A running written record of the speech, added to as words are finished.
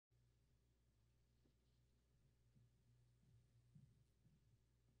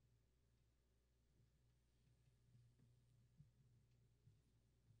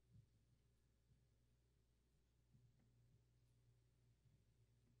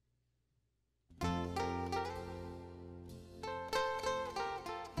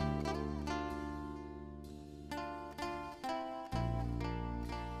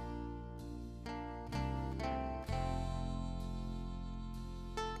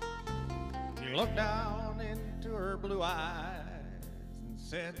looked down into her blue eyes and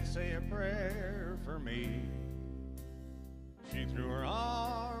said, "Say a prayer for me." She threw her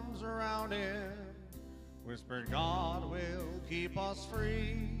arms around him, whispered, "God will keep us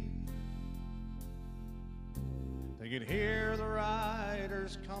free." They could hear the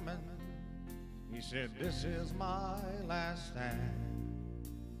riders coming. He said, "This is my last stand.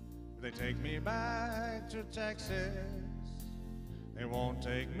 If they take me back to Texas, they won't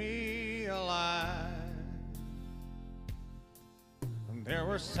take me alive." And there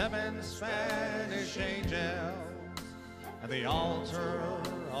were 7 Spanish angels at the altar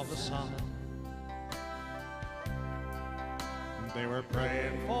of the sun. They were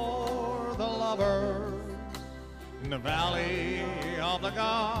praying for the lovers in the valley of the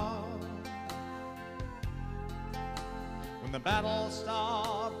God. When the battle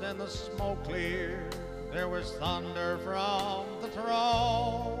stopped and the smoke cleared, there was thunder from the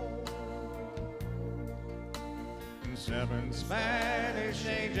throne. And 7 Spanish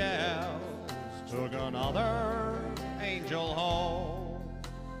angels took another angel home.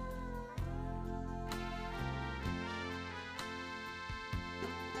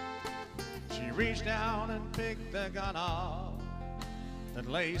 She reached down and picked the gun up that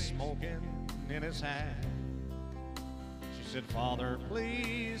lay smoking in his hand. She said, "Father,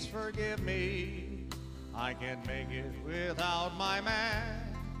 please forgive me. I can't make it without my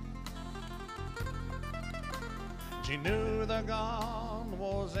man." She knew the gun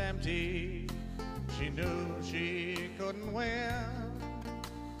was empty. She knew she couldn't win.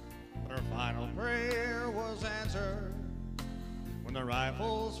 But her final prayer was answered when the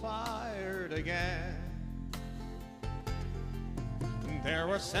rifles fired again. There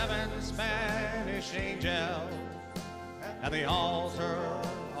were 7 Spanish angels at the altar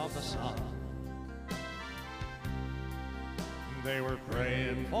of the sun. They were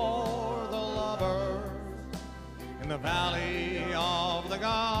praying for the lover in the valley of the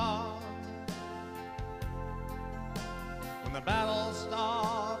God. When the battle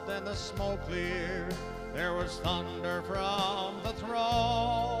stopped and the smoke cleared, there was thunder from the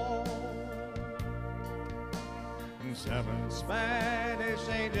throne. And 7 Spanish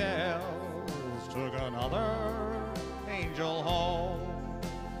angels took another angel home.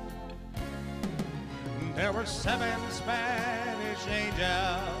 There were 7 Spanish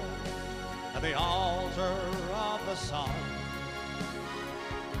angels at the altar of the sun.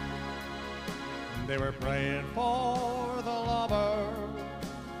 They were praying for the lover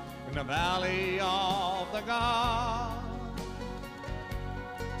in the valley of the God.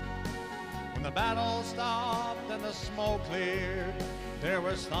 When the battle stopped and the smoke cleared, there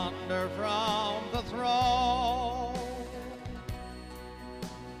was thunder from the throne.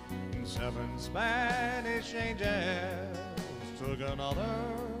 And 7 Spanish angels took another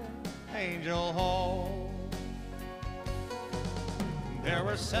angel home. There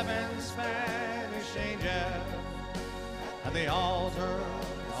were 7 Spanish angels at the altar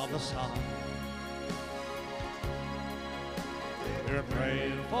of the sun. They were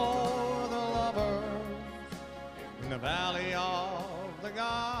praying for the lovers in the valley of the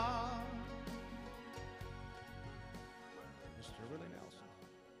God.